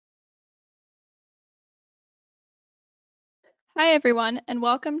Hi, everyone, and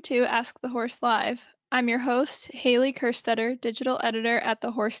welcome to Ask the Horse Live. I'm your host, Haley Kerstetter, digital editor at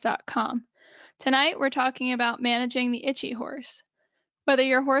thehorse.com. Tonight, we're talking about managing the itchy horse. Whether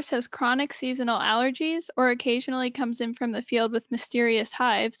your horse has chronic seasonal allergies or occasionally comes in from the field with mysterious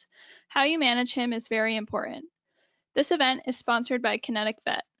hives, how you manage him is very important. This event is sponsored by Kinetic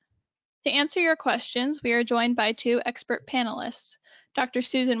Vet. To answer your questions, we are joined by two expert panelists, Dr.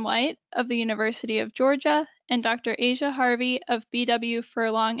 Susan White of the University of Georgia and Dr. Aja Harvey of BW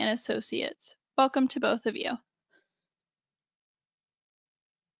Furlong and Associates. Welcome to both of you.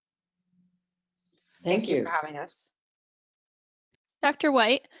 Thank you for having us. Dr.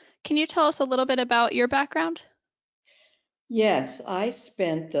 White, can you tell us a little bit about your background? Yes, I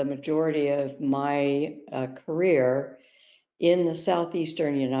spent the majority of my career in the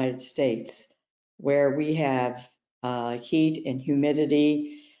southeastern United States, where we have heat and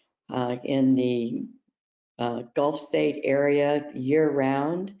humidity in the Gulf State area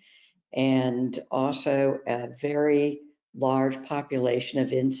year-round, and also a very large population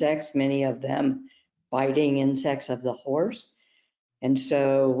of insects, many of them biting insects of the horse. And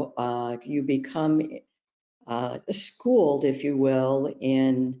so you become schooled, if you will,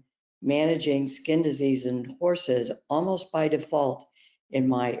 in managing skin disease in horses almost by default in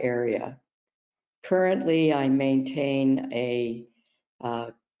my area. Currently, I maintain a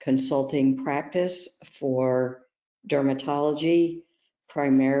consulting practice for dermatology,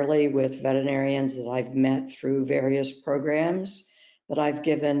 primarily with veterinarians that I've met through various programs that I've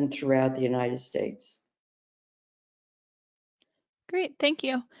given throughout the United States. Great, thank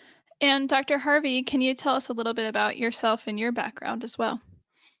you. And Dr. Harvey, can you tell us a little bit about yourself and your background as well?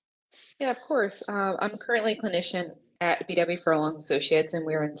 Yeah, of course. I'm currently a clinician at BW Furlong and Associates, and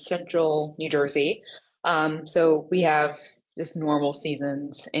we're in central New Jersey. So we have just normal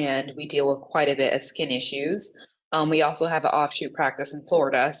seasons, and we deal with quite a bit of skin issues. We also have an offshoot practice in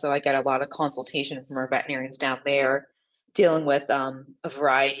Florida, so I get a lot of consultation from our veterinarians down there, dealing with a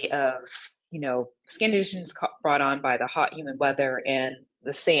variety of, skin conditions brought on by the hot, humid weather and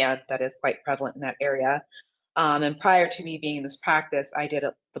the sand that is quite prevalent in that area. And prior to me being in this practice, I did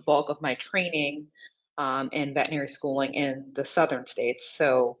the bulk of my training in veterinary schooling in the southern states,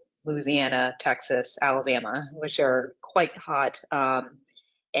 so Louisiana, Texas, Alabama, which are quite hot.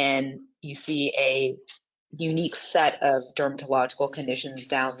 And you see a unique set of dermatological conditions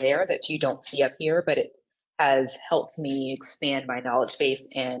down there that you don't see up here, but it has helped me expand my knowledge base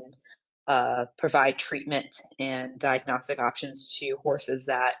and provide treatment and diagnostic options to horses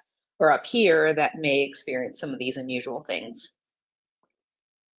that are up here that may experience some of these unusual things.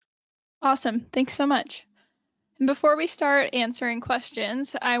 Awesome, thanks so much. And before we start answering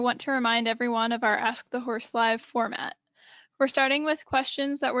questions, I want to remind everyone of our Ask the Horse Live format. We're starting with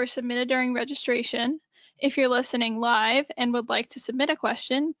questions that were submitted during registration. If you're listening live and would like to submit a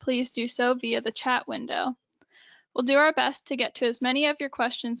question, please do so via the chat window. We'll do our best to get to as many of your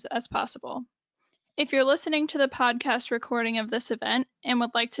questions as possible. If you're listening to the podcast recording of this event and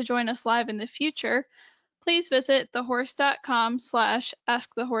would like to join us live in the future, please visit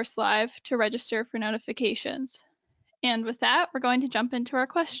thehorse.com/askthehorselive to register for notifications. And with that, we're going to jump into our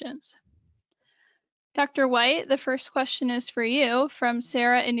questions. Dr. White, the first question is for you from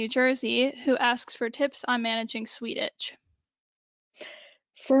Sarah in New Jersey, who asks for tips on managing sweet itch.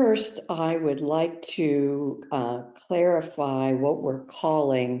 First, I would like to clarify what we're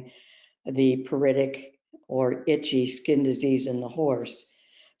calling the pruritic or itchy skin disease in the horse.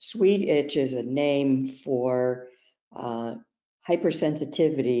 Sweet itch is a name for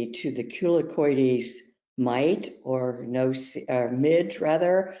hypersensitivity to the culicoides mite or midge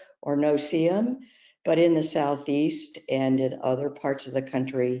rather, or noceum. But in the Southeast and in other parts of the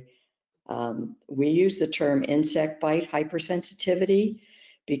country, we use the term insect bite hypersensitivity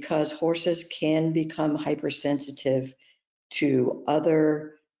because horses can become hypersensitive to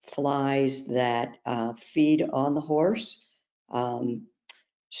other flies that feed on the horse.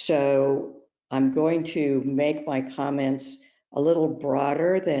 So I'm going to make my comments a little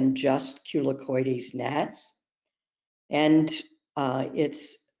broader than just culicoides gnats. And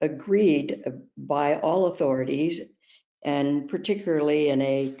it's agreed by all authorities, and particularly in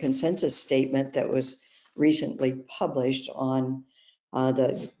a consensus statement that was recently published on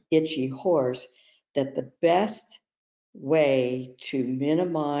the itchy horse, that the best way to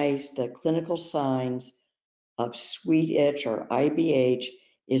minimize the clinical signs of sweet itch or IBH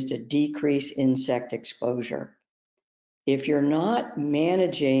is to decrease insect exposure. If you're not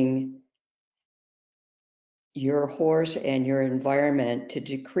managing your horse and your environment to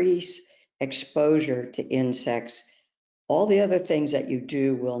decrease exposure to insects, all the other things that you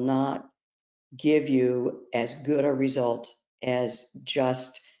do will not give you as good a result as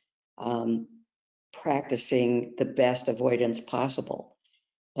just practicing the best avoidance possible.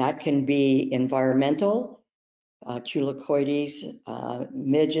 That can be environmental. Culicoides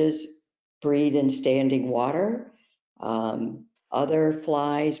midges breed in standing water. Other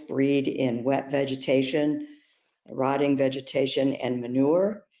flies breed in wet vegetation, rotting vegetation, and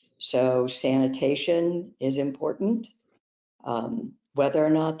manure. So sanitation is important. Whether or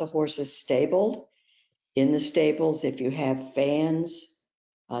not the horse is stabled. In the stables, if you have fans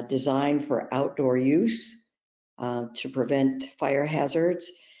designed for outdoor use to prevent fire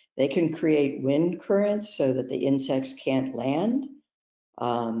hazards, they can create wind currents so that the insects can't land.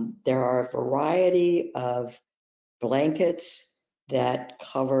 There are a variety of blankets that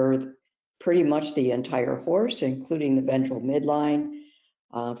cover pretty much the entire horse, including the ventral midline,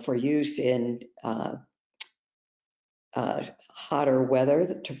 for use in hotter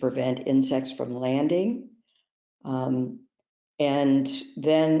weather to prevent insects from landing. And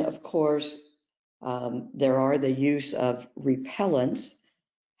then, of course, there are the use of repellents.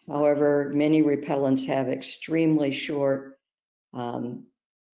 However, many repellents have extremely short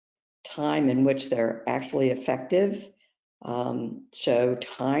time in which they're actually effective. So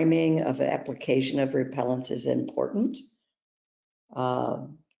timing of application of repellents is important.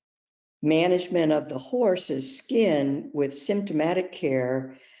 Management of the horse's skin with symptomatic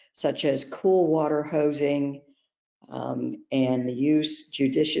care, such as cool water hosing, and the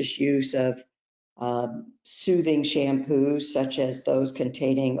judicious use of soothing shampoos, such as those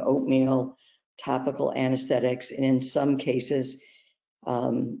containing oatmeal, topical anesthetics, and in some cases,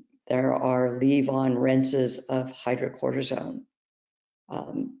 there are leave-on rinses of hydrocortisone.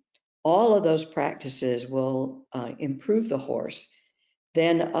 All of those practices will improve the horse.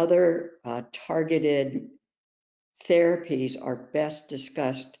 Then other targeted therapies are best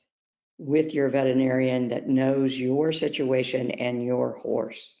discussed with your veterinarian that knows your situation and your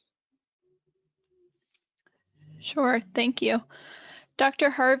horse. Sure, thank you. Dr.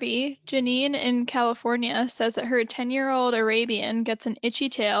 Harvey, Janine in California, says that her 10-year-old Arabian gets an itchy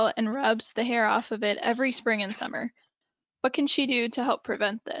tail and rubs the hair off of it every spring and summer. What can she do to help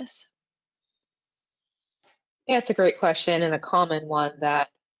prevent this? Yeah, it's a great question and a common one that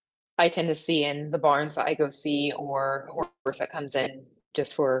I tend to see in the barns that I go see, or a horse that comes in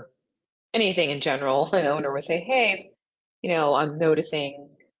just for anything in general. An owner would say, hey, I'm noticing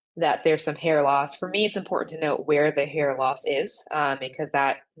that there's some hair loss. For me, it's important to note where the hair loss is, because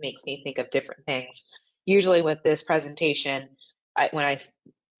that makes me think of different things. Usually with this presentation, when I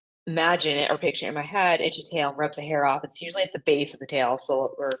imagine it or picture it in my head, itchy tail rubs the hair off, it's usually at the base of the tail,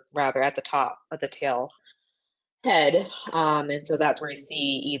 or rather at the top of the tail head. And so that's where you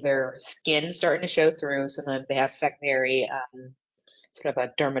see either skin starting to show through. Sometimes they have secondary sort of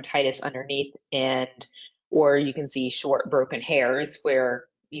a dermatitis underneath, or you can see short broken hairs where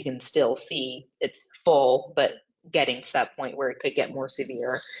you can still see it's full, but getting to that point where it could get more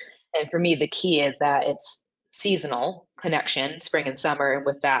severe. And for me, the key is that it's seasonal connection, spring and summer. And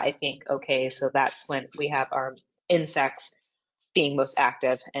with that, I think, okay, so that's when we have our insects being most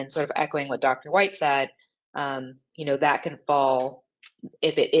active. And sort of echoing what Dr. White said, that can fall,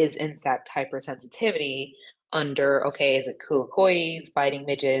 if it is insect hypersensitivity, under, okay, is it culicoides, biting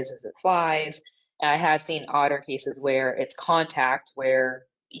midges, is it flies? And I have seen odder cases where it's contact, where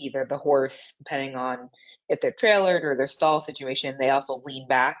either the horse, depending on if they're trailered or their stall situation, they also lean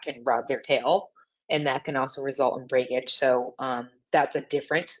back and rub their tail, and that can also result in breakage. So that's a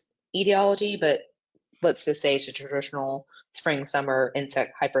different etiology, but let's just say it's a traditional spring, summer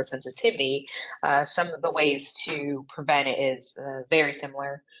insect hypersensitivity. Some of the ways to prevent it is very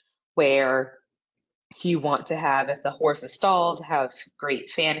similar, where you want to have, if the horse is stalled, have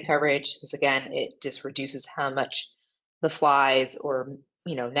great fan coverage, because again, it just reduces how much the flies or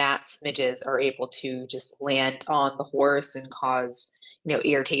gnats, midges are able to just land on the horse and cause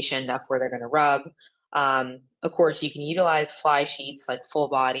irritation enough where they're going to rub. Of course, you can utilize fly sheets, like full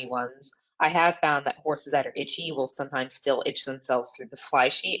body ones. I have found that horses that are itchy will sometimes still itch themselves through the fly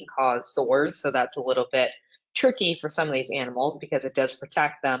sheet and cause sores, so that's a little bit tricky for some of these animals because it does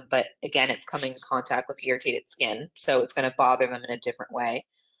protect them, but again, it's coming in contact with irritated skin, so it's going to bother them in a different way.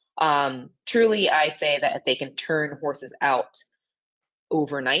 Truly, I say that if they can turn horses out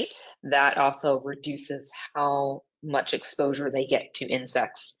overnight, that also reduces how much exposure they get to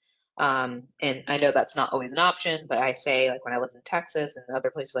insects. And I know that's not always an option, but I say, like when I lived in Texas and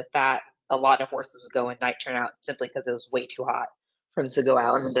other places like that, a lot of horses would go in night turn out simply because it was way too hot for them to go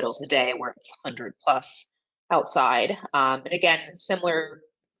out in the middle of the day where it's 100 plus outside. And again, similar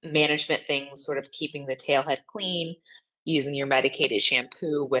management things, sort of keeping the tail head clean, using your medicated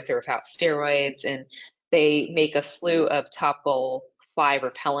shampoo with or without steroids, and They make a slew of topical fly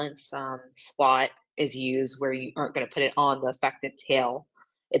repellents. Spot is used where you aren't going to put it on the affected tail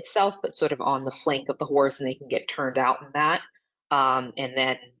itself, but sort of on the flank of the horse, and they can get turned out in that. And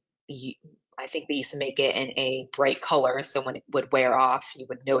then you, I think they used to make it in a bright color, so when it would wear off, you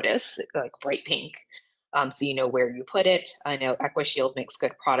would notice, like bright pink. So you know where you put it. I know EquiShield makes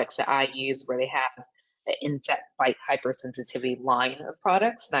good products that I use where they have the insect bite hypersensitivity line of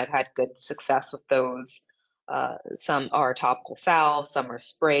products, and I've had good success with those. Some are topical salves, some are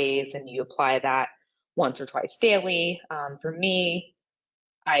sprays, and you apply that once or twice daily. For me,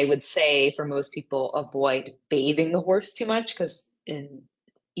 I would say for most people, avoid bathing the horse too much because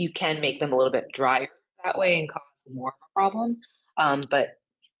you can make them a little bit drier that way and cause more of a problem. But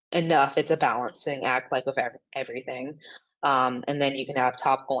enough. It's a balancing act, like with everything. And then you can have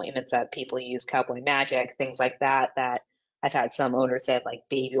topical ointments that people use, cowboy magic, things like that, that I've had some owners say like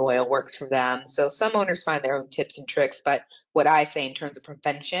baby oil works for them. So some owners find their own tips and tricks, but what I say in terms of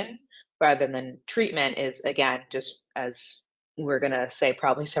prevention rather than treatment is, again, just as we're going to say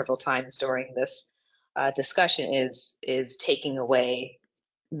probably several times during this discussion, is taking away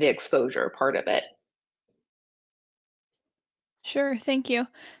the exposure part of it. Sure, thank you.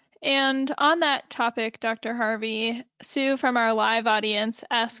 And on that topic, Dr. Harvey, Sue from our live audience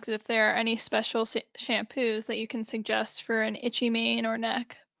asks if there are any special shampoos that you can suggest for an itchy mane or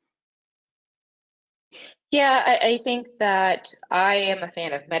neck. Yeah, I think that I am a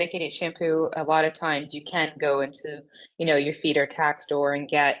fan of medicated shampoo. A lot of times you can go into, your feed or cat store and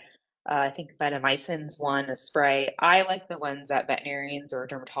get, I think Venomycin's one, a spray. I like the ones that veterinarians or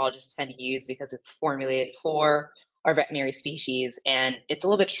dermatologists tend to use because it's formulated for our veterinary species and it's a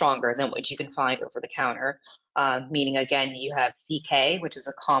little bit stronger than what you can find over the counter. Meaning, again, you have CK, which is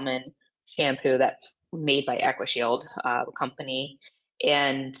a common shampoo that's made by EquiShield company,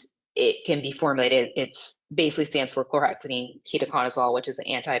 and it can be formulated. It's basically stands for chlorhexidine ketoconazole, which is an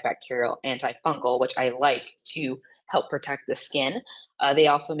antibacterial, antifungal, which I like to help protect the skin. They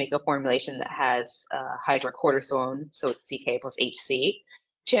also make a formulation that has hydrocortisone, so it's CK plus HC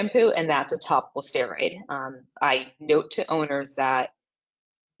shampoo, and that's a topical steroid. I note to owners that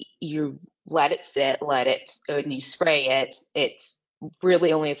you let it sit, and you spray it. It's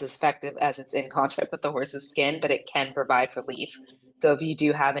really only as effective as it's in contact with the horse's skin, but it can provide relief. So if you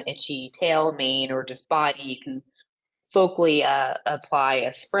do have an itchy tail, mane, or just body, you can focally apply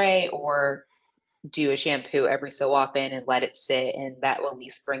a spray or do a shampoo every so often and let it sit, and that will at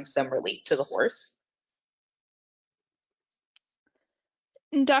least bring some relief to the horse.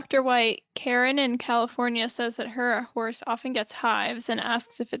 Dr. White, Karen in California says that her horse often gets hives and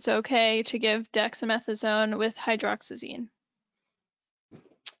asks if it's okay to give dexamethasone with hydroxyzine.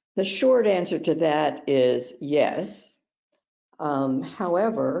 The short answer to that is yes.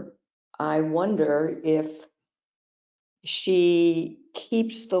 However, I wonder if she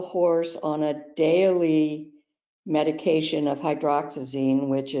keeps the horse on a daily medication of hydroxyzine,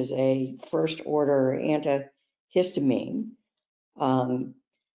 which is a first order antihistamine.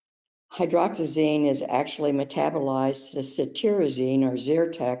 Hydroxyzine is actually metabolized to cetirizine or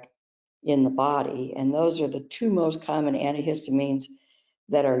Zyrtec in the body, and those are the two most common antihistamines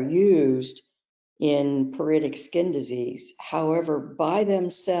that are used in pruritic skin disease. However, by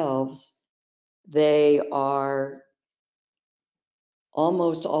themselves, they are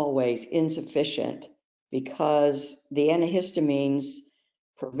almost always insufficient because the antihistamines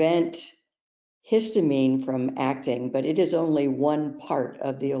prevent histamine from acting, but it is only one part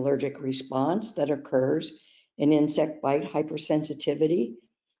of the allergic response that occurs in insect bite hypersensitivity.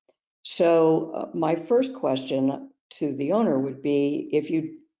 So my first question to the owner would be, if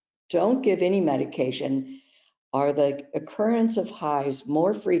you don't give any medication, are the occurrence of hives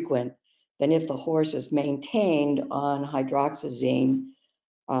more frequent than if the horse is maintained on hydroxyzine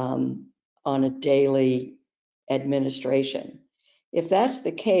on a daily administration? If that's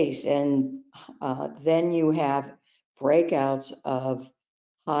the case, and then you have breakouts of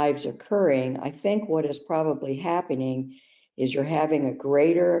hives occurring, I think what is probably happening is you're having a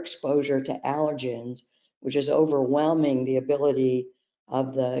greater exposure to allergens, which is overwhelming the ability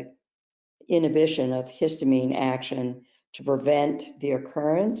of the inhibition of histamine action to prevent the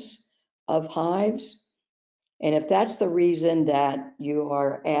occurrence of hives. And if that's the reason that you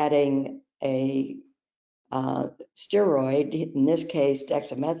are adding a steroid, in this case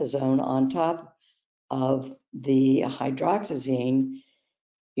dexamethasone, on top of the hydroxyzine,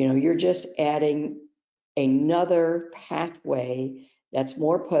 you're just adding another pathway that's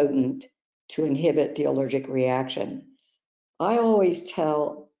more potent to inhibit the allergic reaction. I always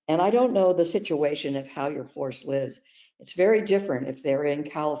tell, and I don't know the situation of how your horse lives. It's very different if they're in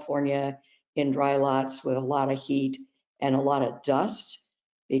California in dry lots with a lot of heat and a lot of dust,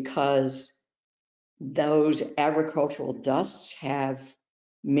 because those agricultural dusts have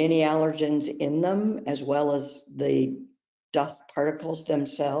many allergens in them, as well as the dust particles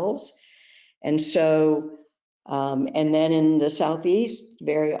themselves. And so, and then in the Southeast,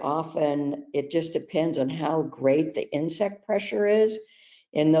 very often it just depends on how great the insect pressure is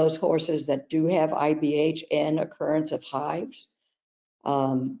in those horses that do have IBH and occurrence of hives.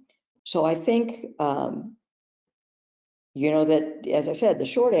 So I think, that, as I said, the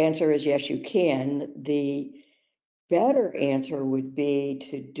short answer is yes, you can. The better answer would be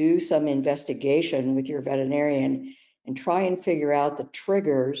to do some investigation with your veterinarian and try and figure out the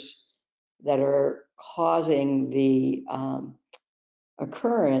triggers that are causing the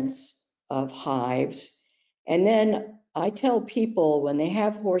occurrence of hives. And then I tell people when they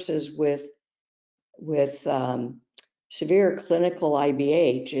have horses with severe clinical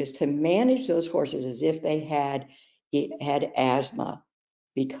IBH is to manage those horses as if they had asthma,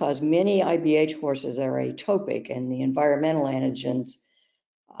 because many IBH horses are atopic and the environmental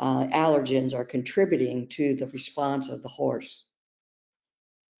allergens are contributing to the response of the horse.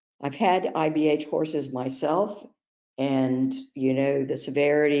 I've had IBH horses myself, and the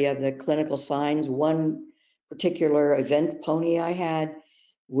severity of the clinical signs. One particular event pony I had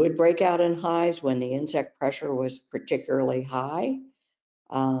would break out in hives when the insect pressure was particularly high.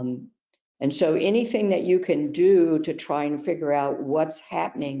 And so anything that you can do to try and figure out what's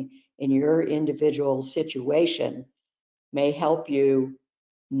happening in your individual situation may help you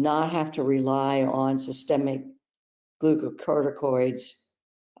not have to rely on systemic glucocorticoids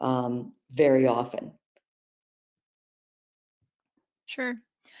very often. Sure.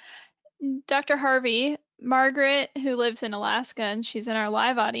 Dr. Harvey, Margaret, who lives in Alaska, and she's in our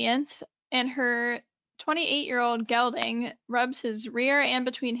live audience, and her 28-year-old gelding rubs his rear and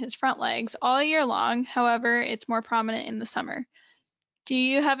between his front legs all year long. However, it's more prominent in the summer. Do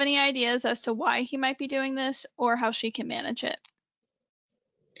you have any ideas as to why he might be doing this or how she can manage it?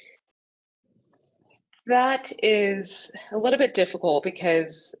 That is a little bit difficult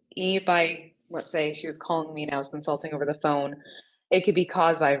because let's say she was calling me and I was consulting over the phone, it could be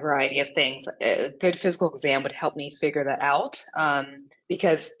caused by a variety of things. A good physical exam would help me figure that out,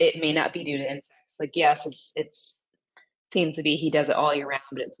 because it may not be due to insects. Like, yes, it's seems to be he does it all year round,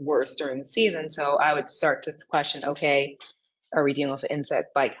 but it's worse during the season. So I would start to question, okay, are we dealing with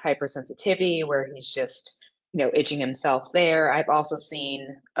insect bite hypersensitivity where he's just, itching himself there? I've also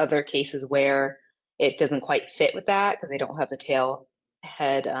seen other cases where it doesn't quite fit with that because they don't have the tail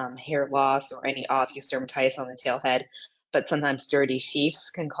head hair loss or any obvious dermatitis on the tail head. But sometimes dirty sheaths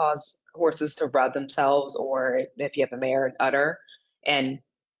can cause horses to rub themselves, or if you have a mare, an udder. And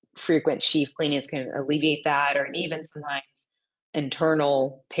frequent sheath cleanings can alleviate that, or even sometimes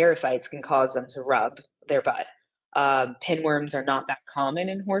internal parasites can cause them to rub their butt. Pinworms are not that common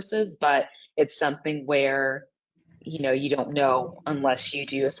in horses, but it's something where you don't know unless you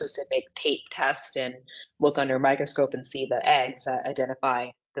do a specific tape test and look under a microscope and see the eggs that identify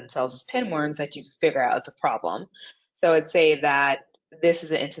themselves as pinworms that you figure out it's a problem. So I'd say that this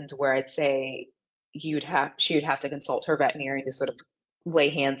is an instance where I'd say she would have to consult her veterinarian to sort of lay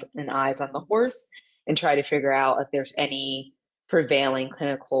hands and eyes on the horse and try to figure out if there's any prevailing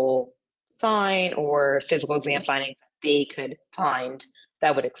clinical sign or physical exam findings that they could find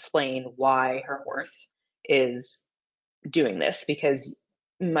that would explain why her horse is doing this. Because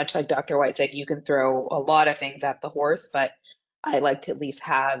much like Dr. White said, you can throw a lot of things at the horse, but I like to at least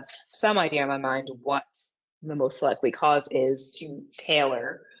have some idea in my mind what the most likely cause is to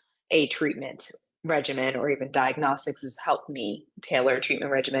tailor a treatment regimen, or even diagnostics has helped me tailor a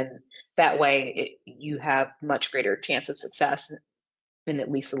treatment regimen. That way you have much greater chance of success in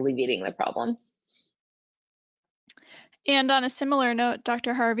at least alleviating the problem. And on a similar note,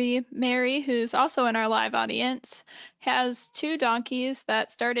 Dr. Harvey, Mary, who's also in our live audience, has 2 donkeys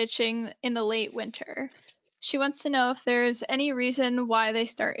that start itching in the late winter. She wants to know if there's any reason why they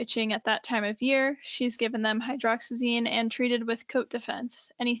start itching at that time of year. She's given them hydroxyzine and treated with coat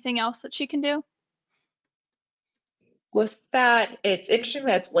defense. Anything else that she can do? With that, it's interesting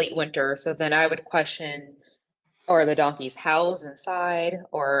that it's late winter, so then I would question, are the donkeys housed inside,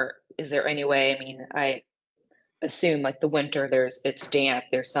 or is there any way? I mean, I assume like the winter, it's damp,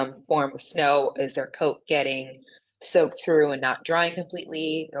 there's some form of snow. Is their coat getting soaked through and not drying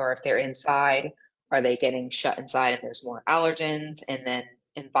completely? Or if they're inside, are they getting shut inside and there's more allergens, and then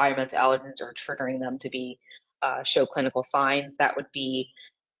environmental allergens are triggering them to be show clinical signs? That would be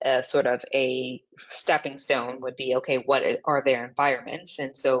sort of a stepping stone, would be, okay, what are their environments?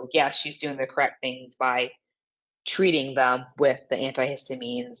 And so, yes, she's doing the correct things by treating them with the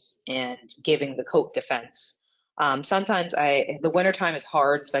antihistamines and giving the coat defense. Sometimes the wintertime is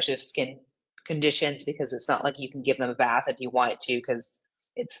hard, especially with skin conditions, because it's not like you can give them a bath if you want it to, because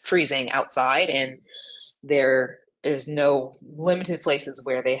it's freezing outside and there is no limited places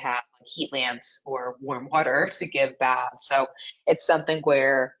where they have like heat lamps or warm water to give baths. So it's something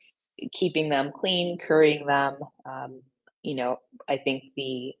where keeping them clean, currying them, you know, I think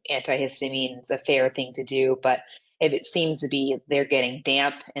the antihistamine is a fair thing to do, but if it seems to be they're getting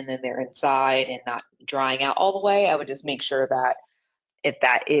damp and then they're inside and not drying out all the way, I would just make sure that if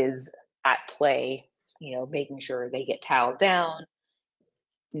that is at play, you know, making sure they get toweled down,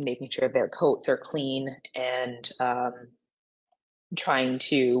 making sure their coats are clean, and trying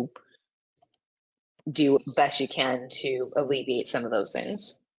to do best you can to alleviate some of those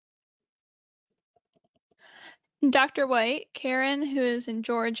things. Dr. White, Karen, who is in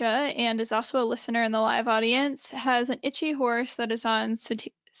Georgia and is also a listener in the live audience, has an itchy horse that is on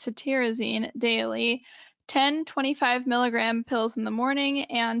cetirizine daily, 10 25 milligram pills in the morning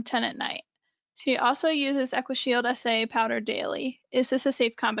and 10 at night. She also uses EquiShield SA powder daily. Is this a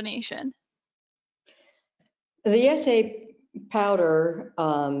safe combination? The SA powder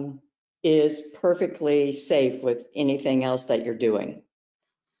is perfectly safe with anything else that you're doing.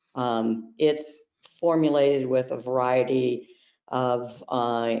 It's formulated with a variety of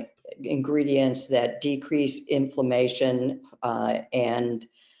ingredients that decrease inflammation and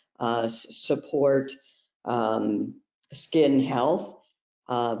support skin health.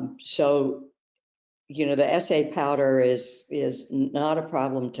 So, you know, the SA powder is not a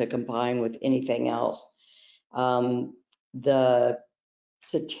problem to combine with anything else. The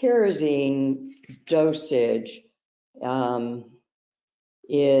cetirizine dosage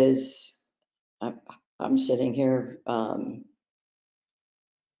is, I'm sitting here,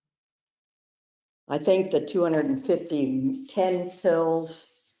 I think the 250, 10 pills,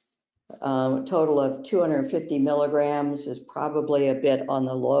 a total of 250 milligrams is probably a bit on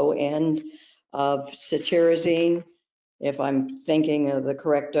the low end of cetirizine, if I'm thinking of the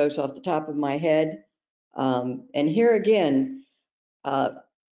correct dose off the top of my head. And here again,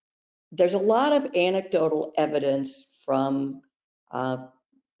 there's a lot of anecdotal evidence from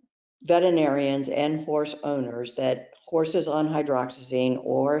veterinarians and horse owners that horses on hydroxyzine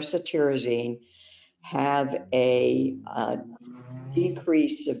or cetirizine have a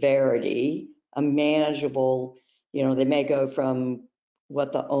decreased severity, a manageable, you know, they may go from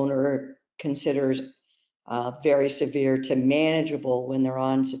what the owner considers very severe to manageable when they're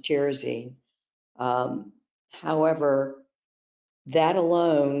on cetirizine. However, that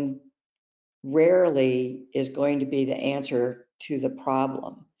alone rarely is going to be the answer to the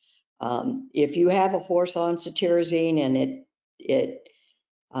problem. If you have a horse on cetirizine and it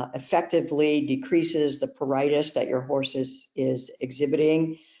effectively decreases the pruritus that your horse is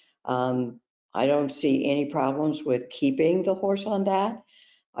exhibiting, I don't see any problems with keeping the horse on that.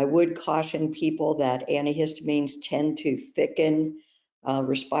 I would caution people that antihistamines tend to thicken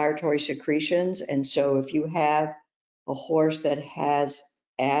respiratory secretions. And so if you have a horse that has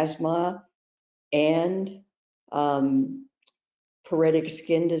asthma and pruritic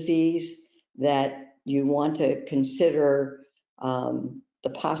skin disease, that you want to consider the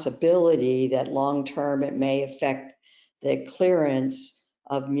possibility that long-term it may affect the clearance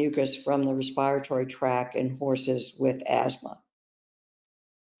of mucus from the respiratory tract in horses with asthma.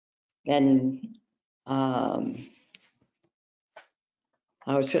 And I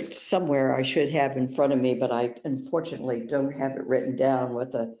was somewhere I should have in front of me, but I unfortunately don't have it written down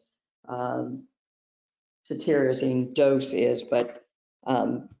what the cetirizine dose is, but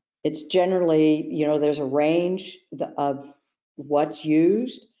it's generally, you know, there's a range of what's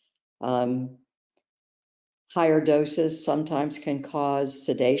used. Higher doses sometimes can cause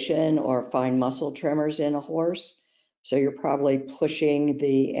sedation or fine muscle tremors in a horse. So you're probably pushing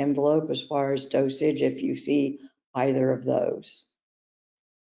the envelope as far as dosage if you see either of those.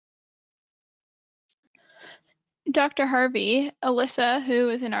 Dr. Harvey, Alyssa, who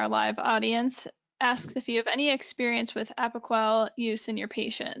is in our live audience, asks if you have any experience with Apoquel use in your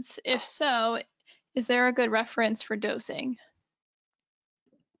patients. If so, is there a good reference for dosing?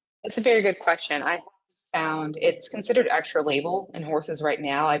 That's a very good question. I found it's considered extra label in horses right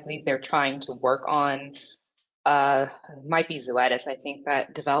now. I believe they're trying to work on, might be Zoetis, I think,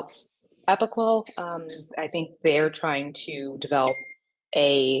 that develops Epiquil. I think they're trying to develop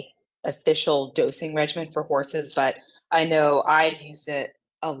a official dosing regimen for horses, but I know I've used it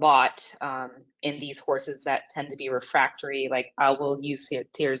a lot in these horses that tend to be refractory. Like I will use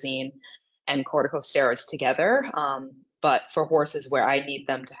tyrosine and corticosteroids together, but for horses where I need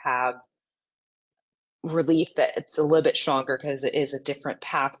them to have relief that it's a little bit stronger because it is a different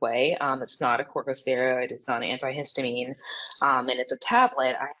pathway. It's not a corticosteroid, it's not an antihistamine, and it's a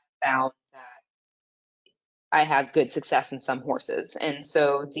tablet. I found that I have good success in some horses. And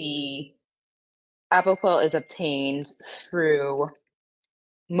so the Apoquel is obtained through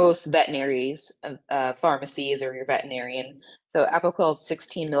most veterinaries, pharmacies, or your veterinarian. So Apoquel is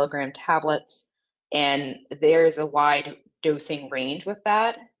 16 milligram tablets, and there's a wide dosing range with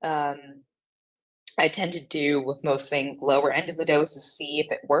that. I tend to do with most things lower end of the dose to see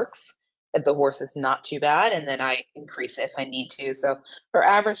if it works, if the horse is not too bad, and then I increase it if I need to. So for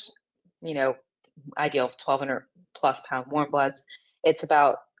average, you know, ideal of 1,200 plus pound warm bloods, it's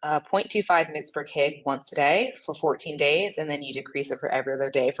about 0.25 mg per kg once a day for 14 days, and then you decrease it for every other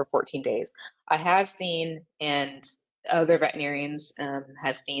day for 14 days. I have seen, and other veterinarians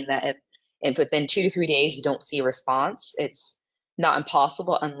have seen that if within 2 to 3 days you don't see a response, it's not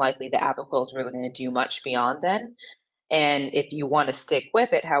impossible, unlikely the Apoquel is really going to do much beyond then. And if you want to stick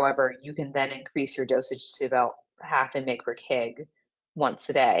with it, however, you can then increase your dosage to about half a mg per kg once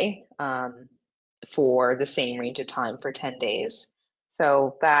a day for the same range of time for 10 days.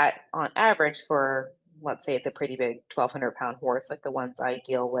 So that on average for, let's say it's a pretty big 1,200 pound horse like the ones I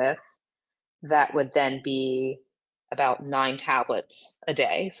deal with, that would then be about 9 tablets a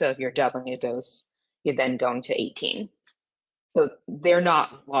day. So if you're doubling your dose, you're then going to 18. So they're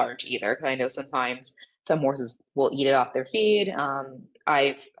not large either, because I know sometimes some horses will eat it off their feed.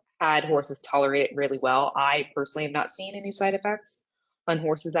 I've had horses tolerate it really well. I personally have not seen any side effects on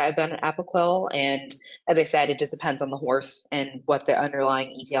horses that have been on Apoquel. And as I said, it just depends on the horse and what the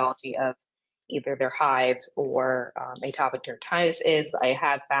underlying etiology of either their hives or atopic dermatitis is. I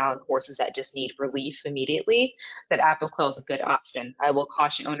have found horses that just need relief immediately, that Apoquel is a good option. I will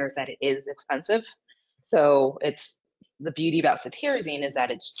caution owners that it is expensive. So it's the beauty about cetirizine is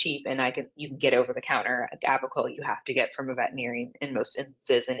that it's cheap and you can get over the counter. Apoquel you have to get from a veterinarian in most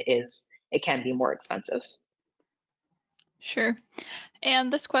instances, and it can be more expensive. Sure.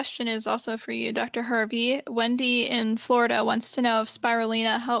 And this question is also for you, Dr. Harvey. Wendy in Florida wants to know if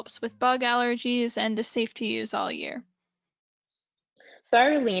spirulina helps with bug allergies and is safe to use all year.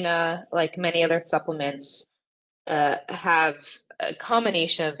 Spirulina, like many other supplements, have a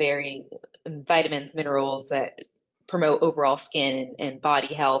combination of very vitamins, minerals that promote overall skin and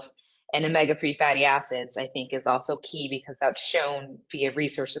body health. And omega-3 fatty acids, I think, is also key because that's shown via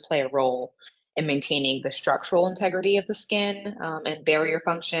research to play a role in maintaining the structural integrity of the skin and barrier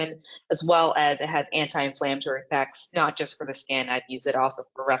function, as well as it has anti-inflammatory effects, not just for the skin. I've used it also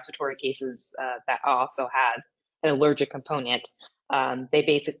for respiratory cases that also have an allergic component. They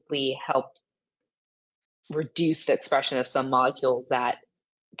basically help reduce the expression of some molecules that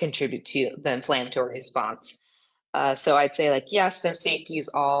contribute to the inflammatory response. So I'd say, like, yes, they're safe to use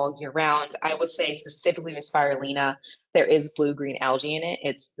all year round. I would say specifically with spirulina, there is blue-green algae in it.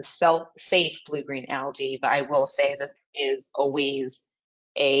 It's the safe blue-green algae, but I will say that there is always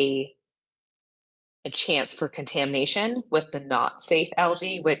a chance for contamination with the not safe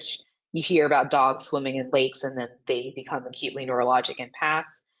algae, which you hear about dogs swimming in lakes and then they become acutely neurologic and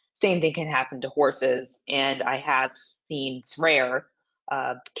pass. Same thing can happen to horses. And I have seen, it's rare,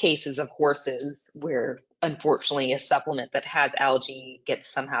 cases of horses where unfortunately a supplement that has algae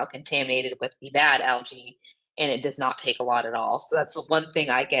gets somehow contaminated with the bad algae and it does not take a lot at all. So that's the one thing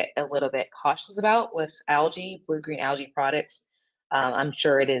I get a little bit cautious about with algae, blue-green algae products. I'm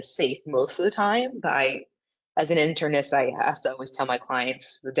sure it is safe most of the time, but as an internist, I have to always tell my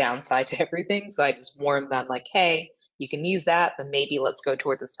clients the downside to everything. So I just warn them, like, hey, you can use that, but maybe let's go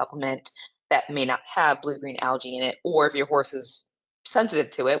towards a supplement that may not have blue-green algae in it. Or if your horse is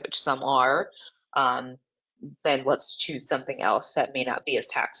sensitive to it, which some are, then let's choose something else that may not be as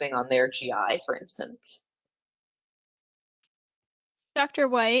taxing on their GI, for instance. Dr.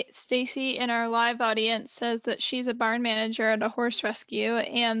 White, Stacy in our live audience says that she's a barn manager at a horse rescue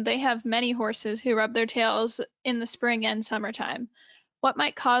and they have many horses who rub their tails in the spring and summertime. What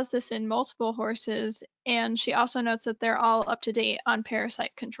might cause this in multiple horses? And she also notes that they're all up to date on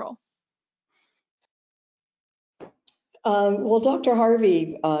parasite control. Well, Dr.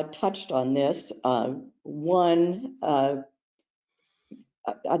 Harvey touched on this. One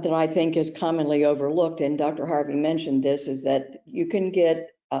that I think is commonly overlooked, and Dr. Harvey mentioned this, is that you can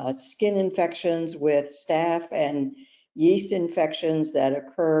get skin infections with staph and yeast infections that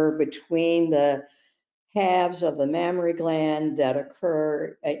occur between the halves of the mammary gland that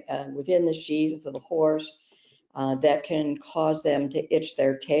occur within the sheath of the horse that can cause them to itch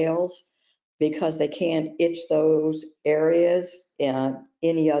their tails because they can't itch those areas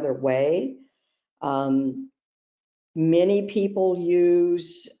any other way. Many people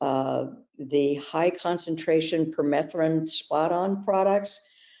use the high concentration permethrin spot-on products.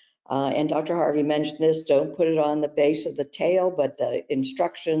 And Dr. Harvey mentioned this, don't put it on the base of the tail, but the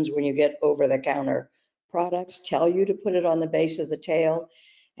instructions when you get over-the-counter products tell you to put it on the base of the tail.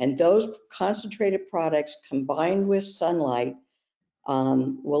 And those concentrated products combined with sunlight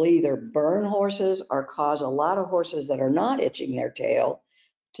will either burn horses or cause a lot of horses that are not itching their tail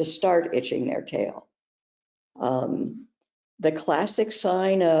to start itching their tail. The classic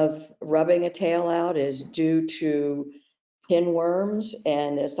sign of rubbing a tail out is due to pinworms,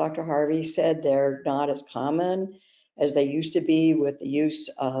 and as Dr. Harvey said, they're not as common as they used to be with the use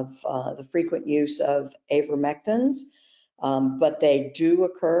of the frequent use of ivermectins, but they do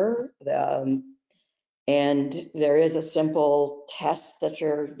occur. And there is a simple test that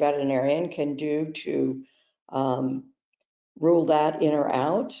your veterinarian can do to rule that in or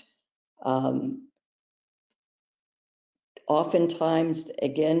out. Oftentimes,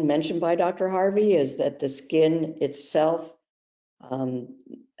 again, mentioned by Dr. Harvey, is that the skin itself,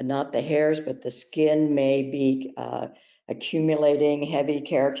 not the hairs, but the skin may be accumulating heavy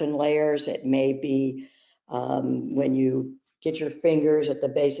keratin layers. It may be when you get your fingers at the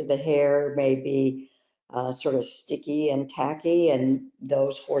base of the hair, may be sort of sticky and tacky, and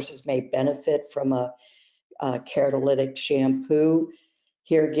those horses may benefit from a keratolytic shampoo.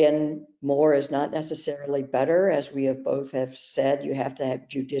 Here again, more is not necessarily better, as we have both have said. You have to have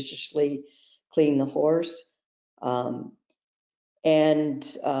judiciously clean the horse. Of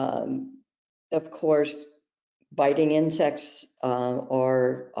course, biting insects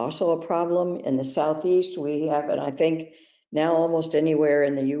are also a problem. In the Southeast, we have, and I think now almost anywhere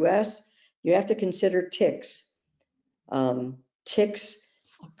in the US, you have to consider ticks. Ticks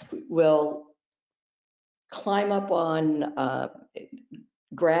will climb up on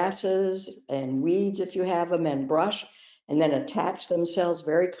grasses and weeds if you have them, and brush, and then attach themselves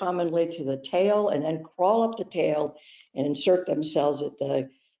very commonly to the tail, and then crawl up the tail and insert themselves at the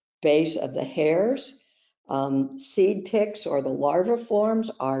base of the hairs. Seed ticks, or the larva forms,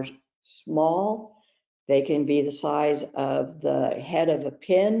 are small. They can be the size of the head of a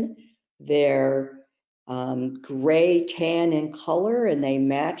pin. They're gray tan in color, and they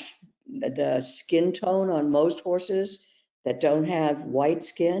match the skin tone on most horses that don't have white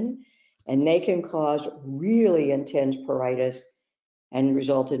skin, and they can cause really intense pruritus and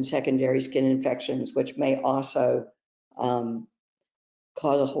result in secondary skin infections, which may also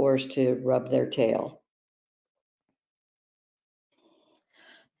cause a horse to rub their tail.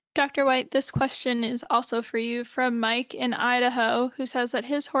 Dr. White, this question is also for you from Mike in Idaho, who says that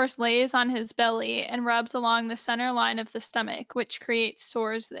his horse lays on his belly and rubs along the center line of the stomach, which creates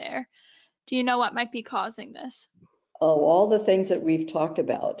sores there. Do you know what might be causing this? Oh, all the things that we've talked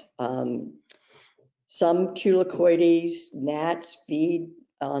about. Some culicoides, gnats feed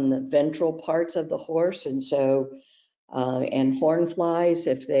on the ventral parts of the horse, and so, and horn flies,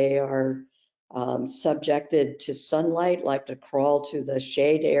 if they are subjected to sunlight, like to crawl to the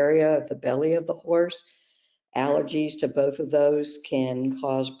shade area of the belly of the horse. Allergies to both of those can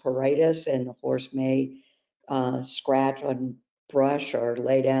cause pruritus, and the horse may scratch on brush or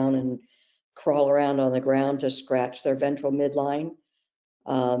lay down and crawl around on the ground to scratch their ventral midline.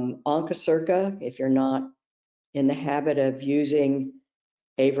 Onchocerca, if you're not in the habit of using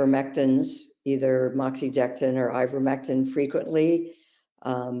ivermectins, either moxidectin or ivermectin frequently,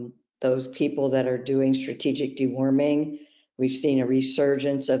 those people that are doing strategic deworming, we've seen a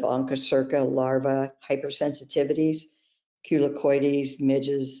resurgence of onchocerca larva hypersensitivities. Culicoides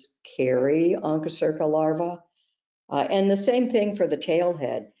midges carry onchocerca larvae. And the same thing for the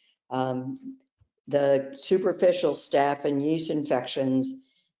tailhead. The superficial staph and yeast infections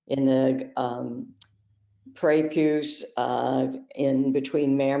in the prepuce, in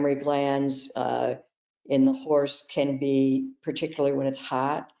between mammary glands, in the horse can be, particularly when it's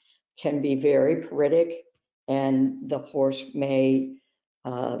hot, can be very pruritic, and the horse may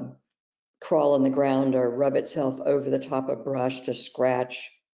crawl on the ground or rub itself over the top of brush to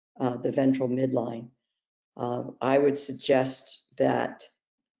scratch the ventral midline. I would suggest that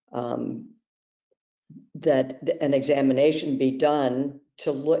that an examination be done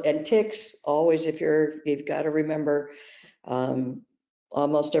to look, and ticks always, you've got to remember,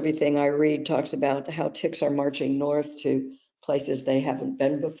 almost everything I read talks about how ticks are marching north to places they haven't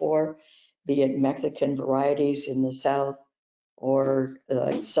been before, be it Mexican varieties in the south or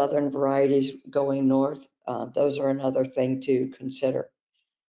southern varieties going north. Those are another thing to consider.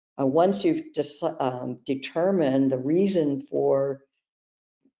 Once you've determined the reason for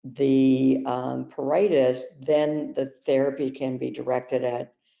the pruritus, then the therapy can be directed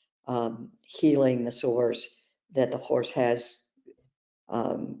at healing the sores that the horse has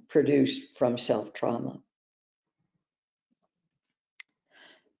produced from self-trauma.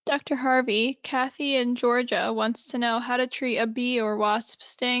 Dr. Harvey, Kathy in Georgia wants to know how to treat a bee or wasp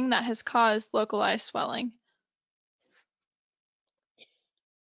sting that has caused localized swelling.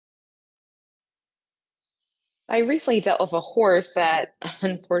 I recently dealt with a horse that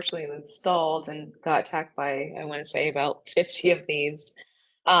unfortunately was stalled and got attacked by, I want to say, about 50 of these.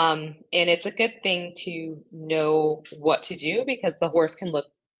 And it's a good thing to know what to do because the horse can look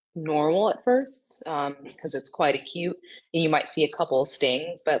normal at first, because it's quite acute, and you might see a couple of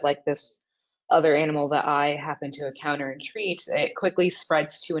stings, but like this other animal that I happen to encounter and treat, it quickly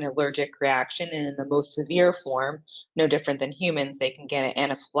spreads to an allergic reaction, and in the most severe form, no different than humans, they can get an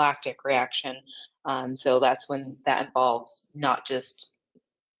anaphylactic reaction. So that's when that involves not just,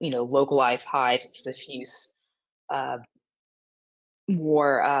 localized hives, diffuse, uh,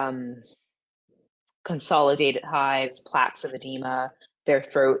 more consolidated hives, plaques of edema, their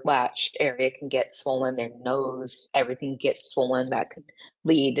throat latched area can get swollen, their nose, everything gets swollen. That could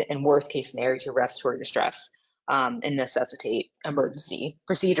lead, in worst case scenario, to respiratory distress, and necessitate emergency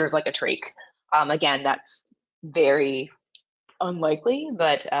procedures like a trach. Again, that's very unlikely,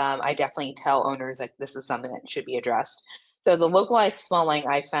 but I definitely tell owners like this is something that should be addressed. So the localized swelling,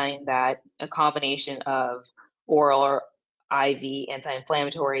 I find that a combination of oral or IV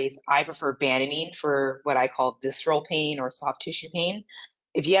anti-inflammatories. I prefer Banamine for what I call visceral pain or soft tissue pain.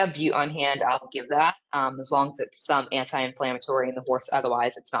 If you have Bute on hand, I'll give that, as long as it's some anti-inflammatory in the horse.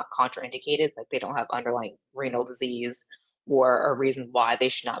 Otherwise, it's not contraindicated, like they don't have underlying renal disease or a reason why they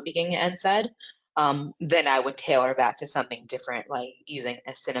should not be getting an NSAID. Then I would tailor that to something different, like using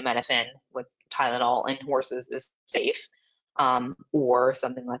acetaminophen with Tylenol in horses is safe, or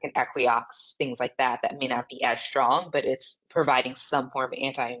something like an Equiox, things like that, that may not be as strong, but it's providing some form of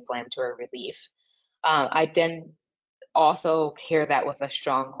anti-inflammatory relief. I then also pair that with a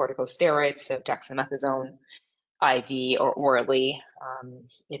strong corticosteroid, so dexamethasone IV or orally,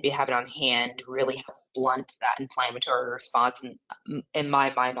 if you have it on hand, really helps blunt that inflammatory response, and in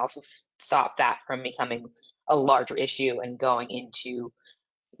my mind also stop that from becoming a larger issue and going into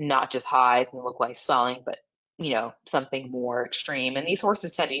not just hives and localized swelling, but something more extreme. And these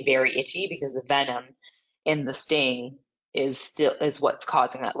horses tend to be very itchy because the venom in the sting is what's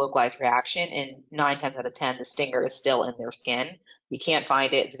causing that localized reaction. And 9 times out of 10, the stinger is still in their skin. You can't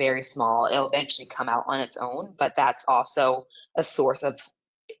find it. It's very small. It'll eventually come out on its own, but that's also a source of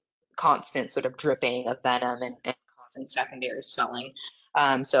constant sort of dripping of venom and causing secondary swelling.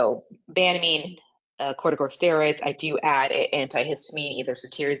 So Banamine, corticosteroids, I do add antihistamine, either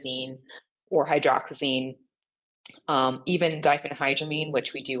cetirizine or hydroxyzine, even diphenhydramine,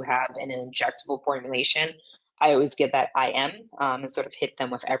 which we do have in an injectable formulation. I always give that IM, and sort of hit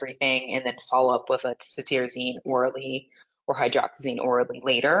them with everything and then follow up with a cetirizine orally or hydroxyzine orally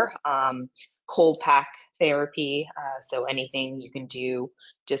later. Cold pack therapy, so anything you can do,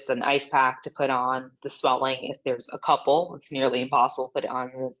 just an ice pack to put on the swelling. If there's a couple, it's nearly impossible to put it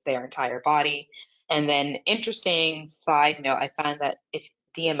on their entire body. And then interesting side note, I find that if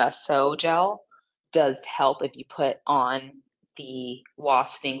DMSO gel does help if you put on the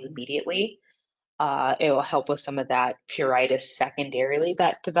wasp stings immediately. It will help with some of that pruritus secondarily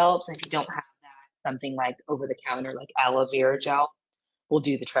that develops. And if you don't have that, something like over the counter, like aloe vera gel, will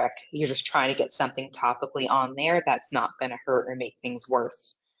do the trick. You're just trying to get something topically on there that's not going to hurt or make things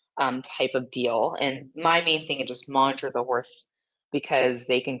worse, type of deal. And my main thing is just monitor the horse because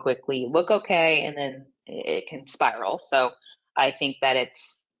they can quickly look okay and then it can spiral. So I think that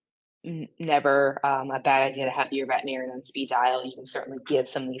it's never a bad idea to have your veterinarian on speed dial. You can certainly give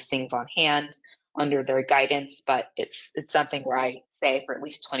some of these things on hand under their guidance, but it's something where I say for at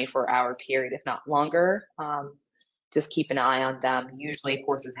least 24-hour period, if not longer, just keep an eye on them. Usually if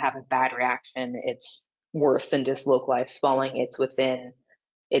horses have a bad reaction, it's worse than just localized swelling. It's within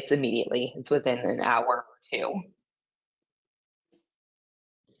an hour or two.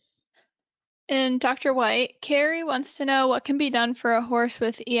 And Dr. White, Carrie wants to know what can be done for a horse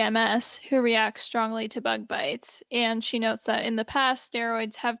with EMS who reacts strongly to bug bites. And she notes that in the past,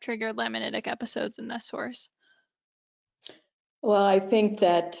 steroids have triggered laminitic episodes in this horse. Well, I think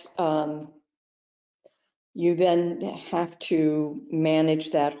that you then have to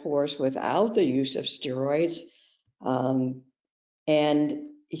manage that horse without the use of steroids. And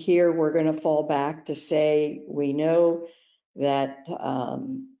here we're going to fall back to say we know that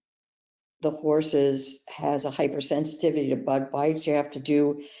the horses has a hypersensitivity to bug bites. You have to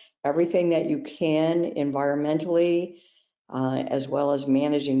do everything that you can environmentally, as well as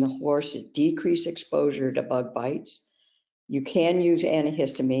managing the horse to decrease exposure to bug bites. You can use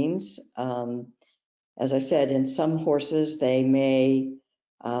antihistamines. As I said, in some horses, they may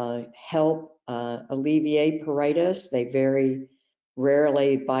help alleviate pruritus. They very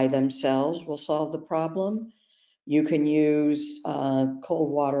rarely by themselves will solve the problem. You can use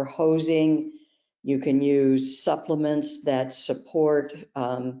cold water hosing. You can use supplements that support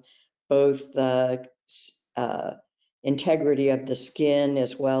both the integrity of the skin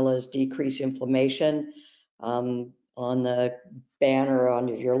as well as decrease inflammation. On the banner,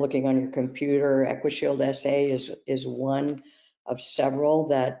 if you're looking on your computer, EquiShield SA is one of several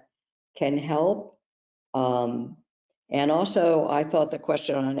that can help. And also, I thought the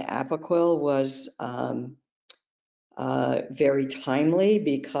question on Apoquel was very timely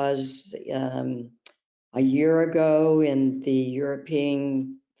because a year ago in the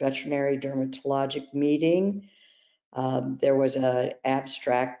European Veterinary Dermatologic meeting, there was an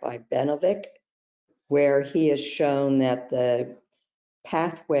abstract by Benovic where he has shown that the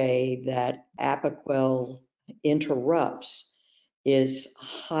pathway that Apoquel interrupts is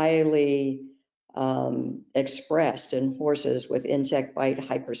highly expressed in horses with insect bite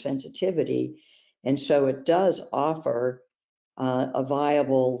hypersensitivity. And so it does offer a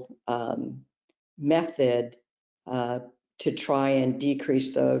viable method to try and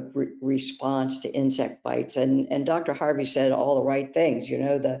decrease the response to insect bites. And Dr. Harvey said all the right things.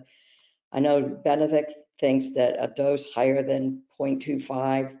 I know Benovic thinks that a dose higher than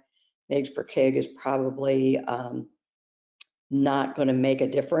 0.25 mg per kg is probably not going to make a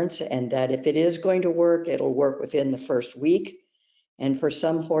difference, and that if it is going to work, it'll work within the first week. And for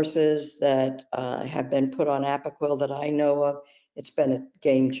some horses that have been put on Apoquel that I know of, it's been a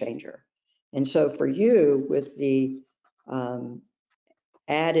game changer. And so for you, with the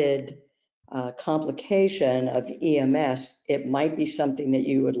added complication of EMS, it might be something that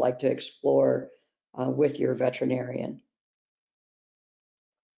you would like to explore with your veterinarian.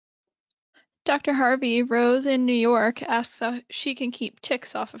 Dr. Harvey, Rose in New York asks how she can keep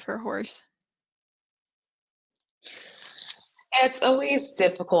ticks off of her horse. It's always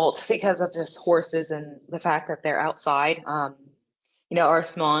difficult because of just horses and the fact that they're outside. Our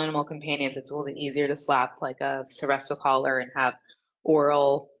small animal companions, it's a little bit easier to slap like a Seresto collar and have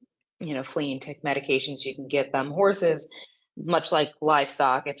oral, flea and tick medications you can give them. Horses, much like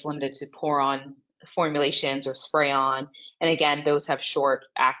livestock, it's limited to pour on formulations or spray on. And again, those have short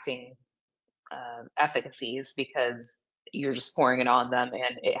acting efficacies because you're just pouring it on them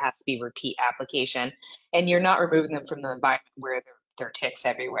and it has to be repeat application. And you're not removing them from the environment where there are ticks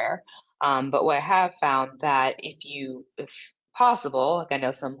everywhere. But what I have found that if possible, like I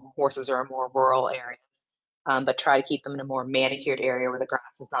know some horses are in more rural areas, but try to keep them in a more manicured area where the grass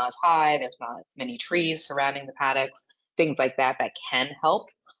is not as high, there's not as many trees surrounding the paddocks, things like that can help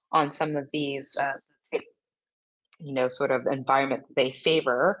on some of these, sort of environment that they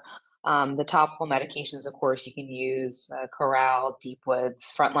favor. The topical medications, of course, you can use Corral, Deep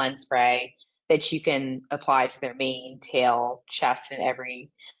Woods, Frontline Spray that you can apply to their mane, tail, chest, and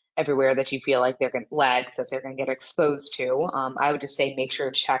everywhere that you feel like they're going legs that they're going to get exposed to. I would just say make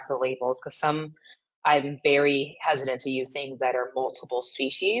sure to check the labels because I'm very hesitant to use things that are multiple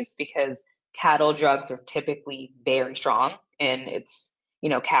species because cattle drugs are typically very strong and it's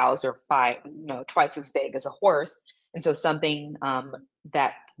cows are twice as big as a horse. And so something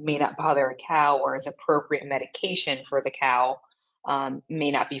that may not bother a cow or is appropriate medication for the cow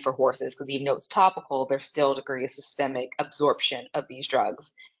may not be for horses because even though it's topical, there's still a degree of systemic absorption of these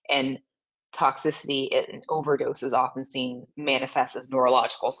drugs. And toxicity and overdose is often seen manifest as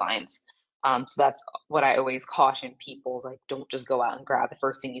neurological signs. So that's what I always caution people is like, don't just go out and grab the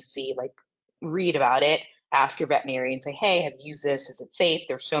first thing you see, like read about it, ask your veterinarian, say, hey, have you used this? Is it safe?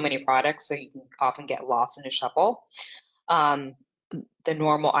 There's so many products, so you can often get lost in a shuffle. The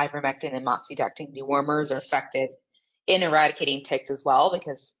normal ivermectin and moxidectin dewormers are effective in eradicating ticks as well,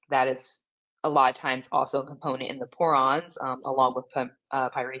 because that is a lot of times also a component in the porons, along with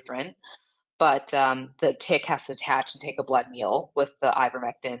pyrethrin. But the tick has to attach and take a blood meal with the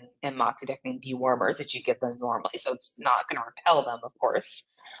ivermectin and moxidectin dewormers that you give them normally. So it's not going to repel them, of course.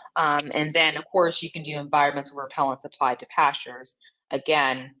 And then, of course, you can do environmental repellents applied to pastures.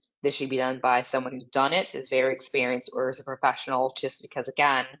 Again, this should be done by someone who's done it, is very experienced, or is a professional, just because,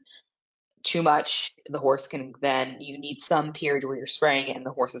 again, too much, the horse can then, you need some period where you're spraying it and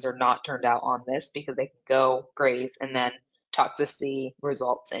the horses are not turned out on this because they can go graze and then toxicity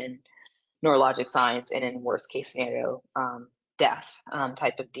results in neurologic signs and in worst case scenario, death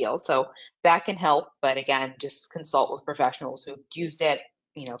type of deal. So that can help, but again, just consult with professionals who've used it,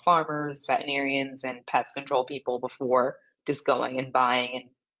 farmers, veterinarians, and pest control people before just going and buying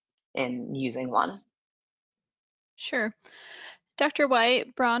and using one. Sure. Dr.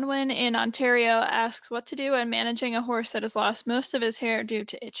 White, Bronwyn in Ontario asks what to do when managing a horse that has lost most of his hair due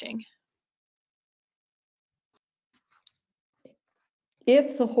to itching.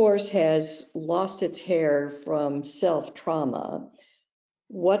 If the horse has lost its hair from self-trauma,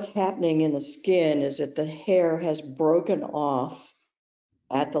 what's happening in the skin is that the hair has broken off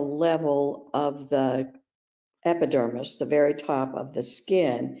at the level of the epidermis, the very top of the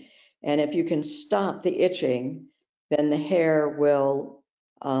skin. And if you can stop the itching, then the hair will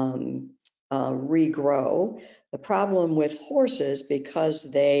regrow. The problem with horses,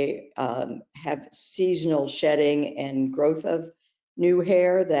 because they have seasonal shedding and growth of new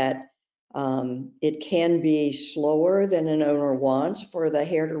hair, that it can be slower than an owner wants for the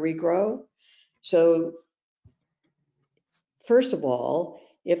hair to regrow. So first of all,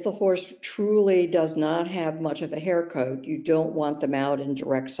 if the horse truly does not have much of a hair coat, you don't want them out in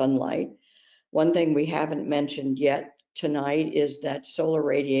direct sunlight. One thing we haven't mentioned yet tonight is that solar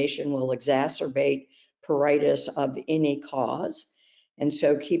radiation will exacerbate pruritus of any cause. And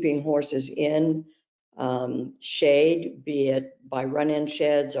so keeping horses in shade, be it by run-in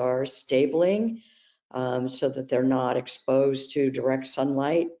sheds or stabling, so that they're not exposed to direct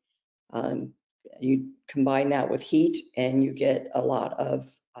sunlight. You combine that with heat and you get a lot of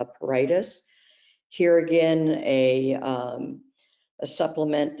pruritus. Here again, a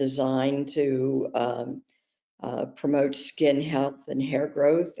supplement designed to promote skin health and hair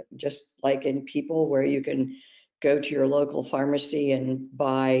growth, just like in people, where you can go to your local pharmacy and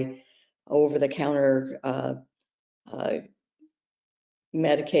buy over-the-counter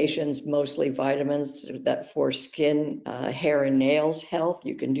medications, mostly vitamins, that for skin, hair, and nails health.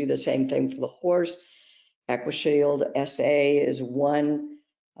 You can do the same thing for the horse. EquiShield SA is one.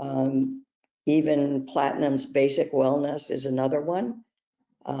 Even Platinum's Basic Wellness is another one.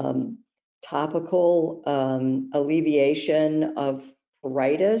 Topical alleviation of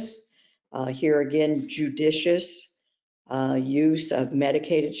pruritus. Here again, judicious use of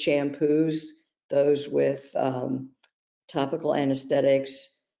medicated shampoos, those with topical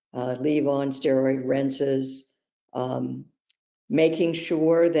anesthetics, leave-on steroid rinses, making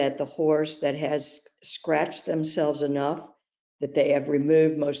sure that the horse that has scratched themselves enough that they have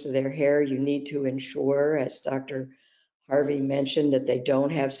removed most of their hair. You need to ensure, as Dr. Harvey mentioned, that they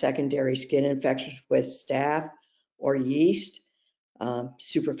don't have secondary skin infections with staph or yeast.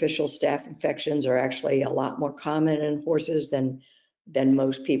 Superficial staph infections are actually a lot more common in horses than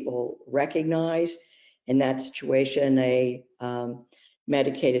most people recognize. In that situation, a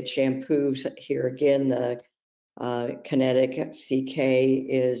medicated shampoo, here again, the Kinetic CK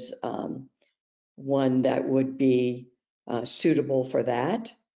is one that would be suitable for that.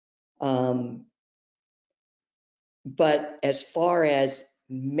 But as far as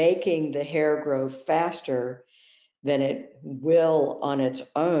making the hair grow faster than it will on its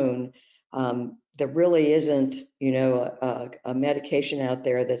own, there really isn't, a medication out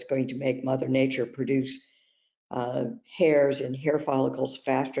there that's going to make Mother Nature produce hairs and hair follicles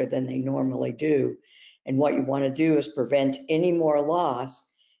faster than they normally do. And what you want to do is prevent any more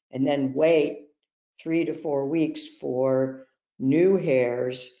loss and then wait 3 to 4 weeks for new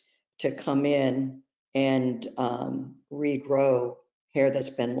hairs to come in and regrow hair that's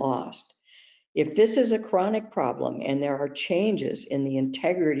been lost. If this is a chronic problem and there are changes in the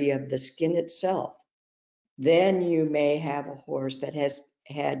integrity of the skin itself, then you may have a horse that has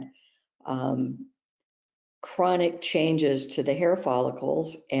had chronic changes to the hair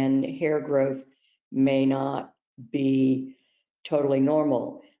follicles, and hair growth may not be totally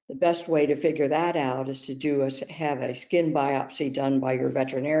normal. The best way to figure that out is to have a skin biopsy done by your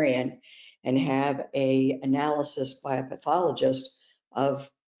veterinarian and have an analysis by a pathologist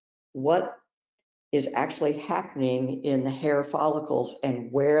of what is actually happening in the hair follicles and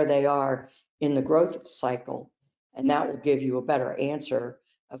where they are in the growth cycle. And that will give you a better answer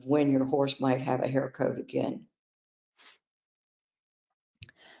of when your horse might have a hair coat again.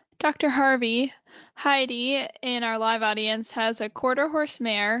 Dr. Harvey, Heidi in our live audience has a quarter horse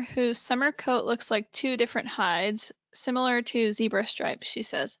mare whose summer coat looks like 2 different hides, similar to zebra stripes, she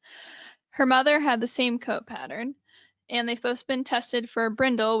says. Her mother had the same coat pattern, and they've both been tested for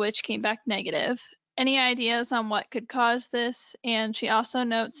brindle, which came back negative. Any ideas on what could cause this? And she also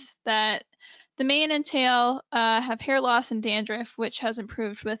notes that the mane and tail have hair loss and dandruff, which has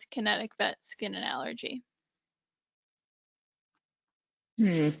improved with Kinetic Vet skin and allergy.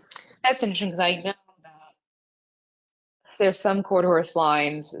 That's interesting, because I know that there's some quarter horse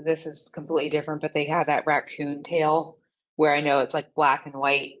lines, this is completely different, but they have that raccoon tail where I know it's like black and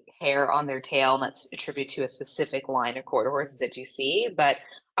white hair on their tail, and that's attributed to a specific line of quarter horses that you see. But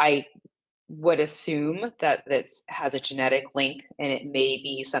I would assume that this has a genetic link and it may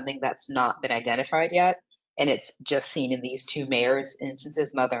be something that's not been identified yet. And it's just seen in these two mares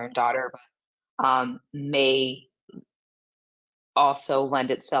instances, mother and daughter, but may also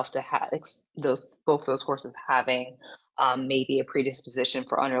lend itself to both those horses having maybe a predisposition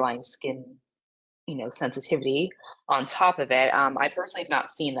for underlying skin, sensitivity on top of it. I personally have not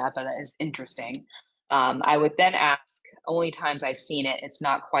seen that, but that is interesting. I would then ask, only times I've seen it, it's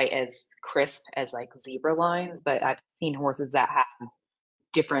not quite as crisp as like zebra lines, but I've seen horses that have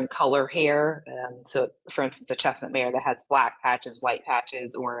different color hair. So, for instance, a chestnut mare that has black patches, white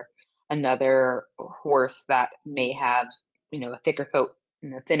patches, or another horse that may have, a thicker coat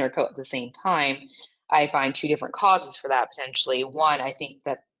and a thinner coat at the same time. I find two different causes for that potentially. One, I think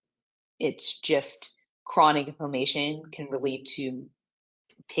that it's just chronic inflammation can lead to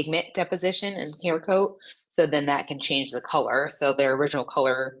pigment deposition in hair coat. So then that can change the color. So their original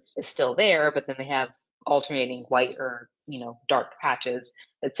color is still there, but then they have alternating white or, dark patches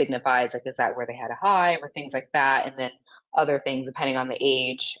that signifies like, is that where they had a hive or things like that? And then other things, depending on the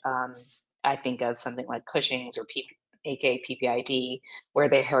age, I think of something like Cushing's or aka PPID, where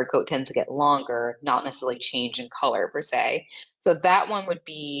their hair coat tends to get longer, not necessarily change in color per se. So that one would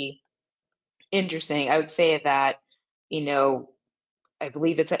be interesting. I would say that, I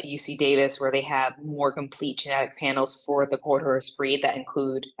believe it's at UC Davis where they have more complete genetic panels for the quarter horse breed that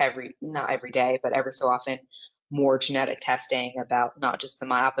include not every day, but every so often, more genetic testing about not just the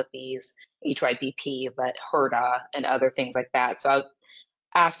myopathies, HYBP, but HERDA and other things like that. So I would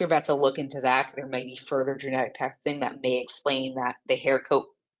ask your vet to look into that, 'cause there may be further genetic testing that may explain that the hair coat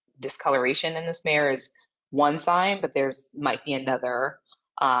discoloration in this mare is one sign, but there's might be another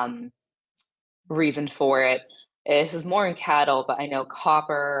reason for it. This is more in cattle, but I know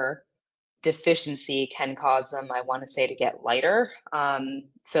copper deficiency can cause them, I want to say, to get lighter.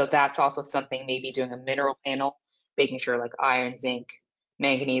 So that's also something, maybe doing a mineral panel, making sure like iron, zinc,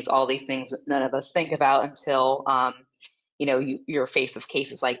 manganese, all these things that none of us think about until you're faced with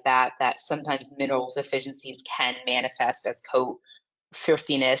cases like that, that sometimes mineral deficiencies can manifest as coat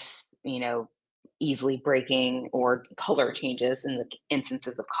thriftiness, easily breaking or color changes in the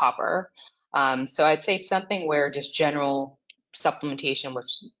instances of copper. So I'd say it's something where just general supplementation,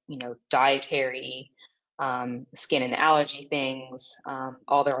 which, dietary, skin and allergy things,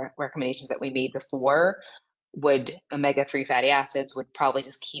 all the recommendations that we made before omega-3 fatty acids would probably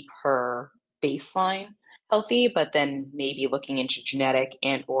just keep her baseline healthy, but then maybe looking into genetic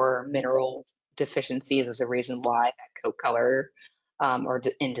and or mineral deficiencies as a reason why that coat color or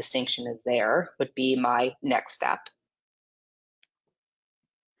indistinction is there would be my next step.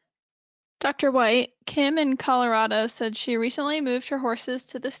 Dr. White, Kim in Colorado said she recently moved her horses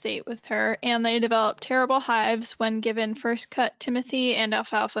to the state with her, and they developed terrible hives when given first cut Timothy and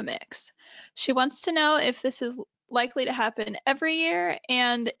alfalfa mix. She wants to know if this is likely to happen every year,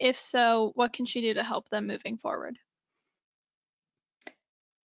 and if so, what can she do to help them moving forward?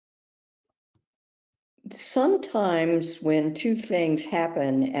 Sometimes when two things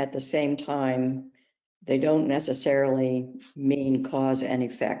happen at the same time, they don't necessarily mean cause and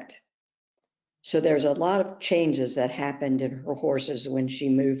effect. So there's a lot of changes that happened in her horses when she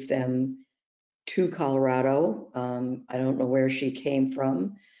moved them to Colorado. I don't know where she came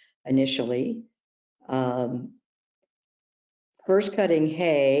from initially. First cutting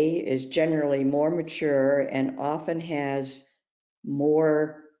hay is generally more mature and often has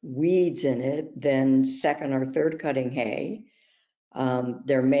more weeds in it than second or third cutting hay.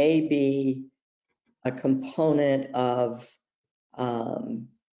 There may be a component of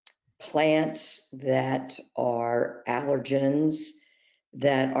plants that are allergens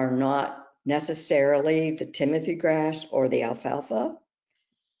that are not necessarily the Timothy grass or the alfalfa.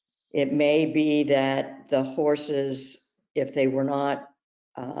 It may be that the horses, if they were on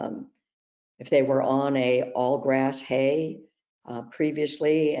a all grass hay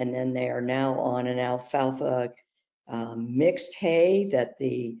previously, and then they are now on an alfalfa mixed hay, that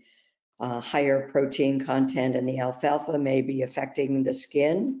the higher protein content in the alfalfa may be affecting the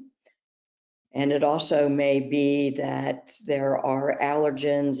skin. And it also may be that there are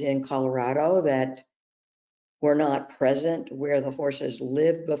allergens in Colorado that were not present where the horses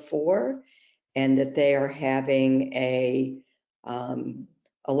lived before, and that they are having a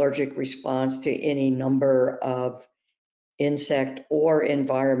allergic response to any number of insect or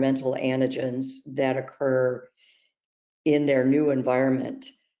environmental antigens that occur in their new environment.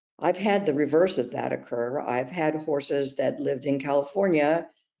 I've had the reverse of that occur. I've had horses that lived in California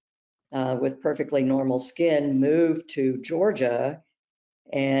with perfectly normal skin move to Georgia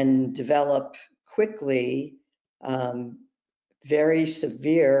and develop quickly very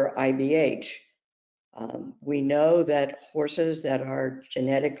severe IBH. We know that horses that are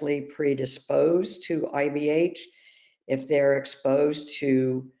genetically predisposed to IBH, if they're exposed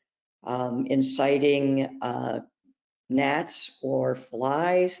to inciting gnats or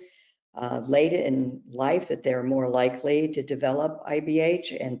flies late in life, that they're more likely to develop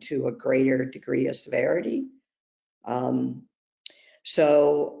IBH and to a greater degree of severity.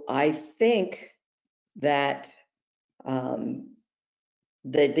 So I think that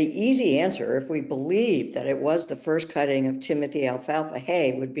the easy answer, if we believe that it was the first cutting of Timothy alfalfa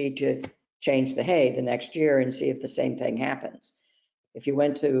hay, would be to change the hay the next year and see if the same thing happens. If you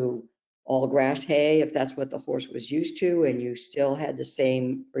went to all grass hay, if that's what the horse was used to, and you still had the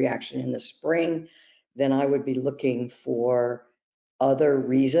same reaction in the spring, then I would be looking for other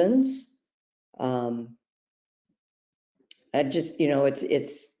reasons. I just,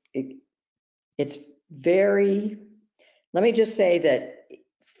 it's very, let me just say that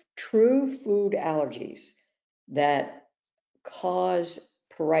true food allergies that cause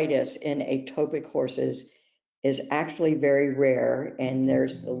pruritus in atopic horses is actually very rare, and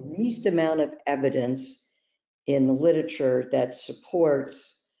there's the least amount of evidence in the literature that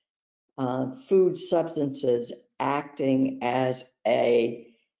supports food substances acting as a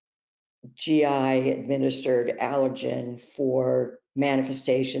GI administered allergen for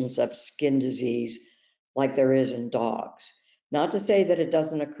manifestations of skin disease like there is in dogs. Not to say that it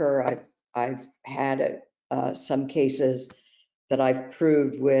doesn't occur. I've had some cases that I've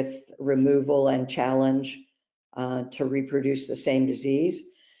proved with removal and challenge to reproduce the same disease.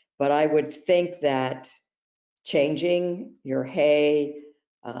 But I would think that changing your hay,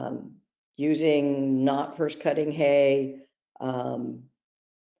 using not first cutting hay,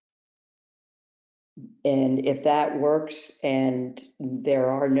 and if that works and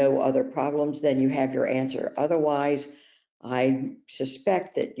there are no other problems, then you have your answer. Otherwise, I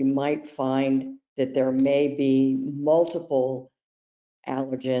suspect that you might find that there may be multiple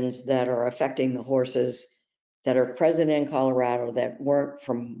allergens that are affecting the horses that are present in Colorado that weren't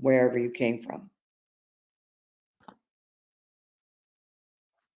from wherever you came from.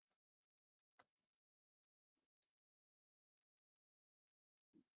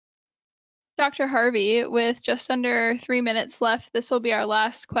 Dr. Harvey, with just under 3 minutes left, this will be our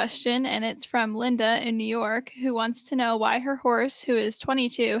last question, and it's from Linda in New York, who wants to know why her horse, who is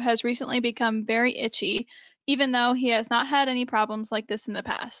 22, has recently become very itchy, even though he has not had any problems like this in the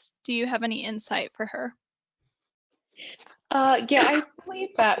past. Do you have any insight for her? Yeah, I believe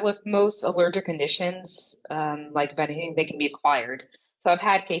that with most allergic conditions, like anything, they can be acquired. So I've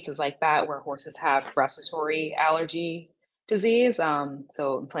had cases like that where horses have respiratory allergy disease,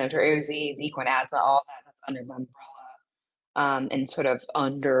 so inflammatory disease, equine asthma, all that's under the umbrella, and sort of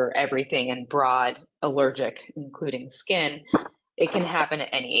under everything and broad allergic, including skin. It can happen at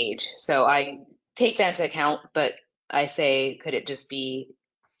any age. So I take that into account, but I say, could it just be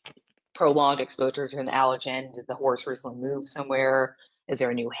prolonged exposure to an allergen? Did the horse recently move somewhere? Is there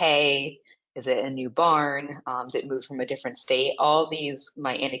a new hay? Is it a new barn? Did it move from a different state? All these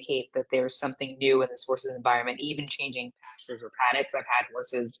might indicate that there's something new in this horse's environment, even changing pastures or paddocks. I've had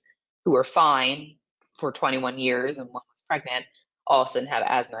horses who were fine for 21 years and one was pregnant, all of a sudden had an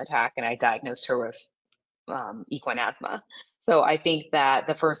asthma attack, and I diagnosed her with equine asthma. So I think that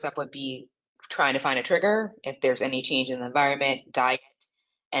the first step would be trying to find a trigger, if there's any change in the environment, diet,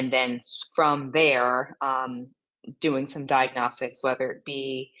 and then from there, doing some diagnostics, whether it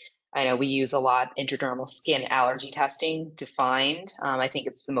be, I know we use a lot intradermal skin allergy testing to find. I think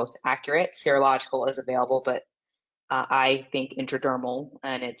it's the most accurate. Serological is available, but I think intradermal,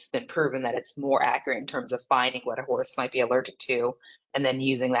 and it's been proven that it's more accurate in terms of finding what a horse might be allergic to, and then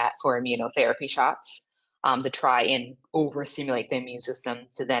using that for immunotherapy shots to try and overstimulate the immune system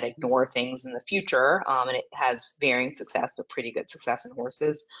to then ignore things in the future. And it has varying success, but pretty good success in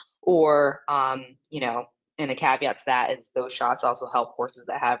horses. Or, and a caveat to that is those shots also help horses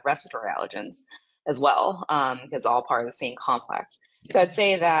that have respiratory allergens as well, because it's all part of the same complex. So I'd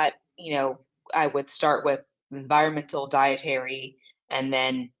say that, I would start with environmental, dietary, and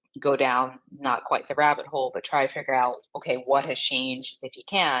then go down not quite the rabbit hole, but try to figure out, okay, what has changed if you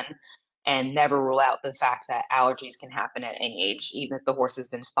can, and never rule out the fact that allergies can happen at any age, even if the horse has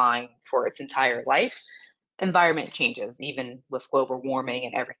been fine for its entire life. Environment changes, even with global warming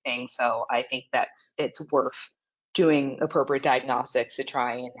and everything. So I think that it's worth doing appropriate diagnostics to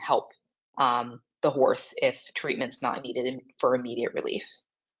try and help the horse if treatment's not needed for immediate relief.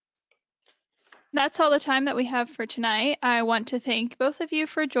 That's all the time that we have for tonight. I want to thank both of you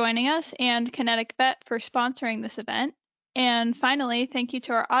for joining us and Kinetic Vet for sponsoring this event. And finally, thank you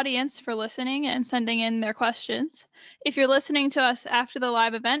to our audience for listening and sending in their questions. If you're listening to us after the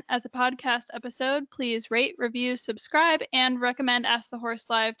live event as a podcast episode, please rate, review, subscribe, and recommend Ask the Horse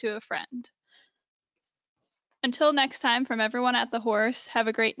Live to a friend. Until next time, from everyone at the Horse, have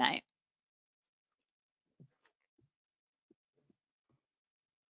a great night.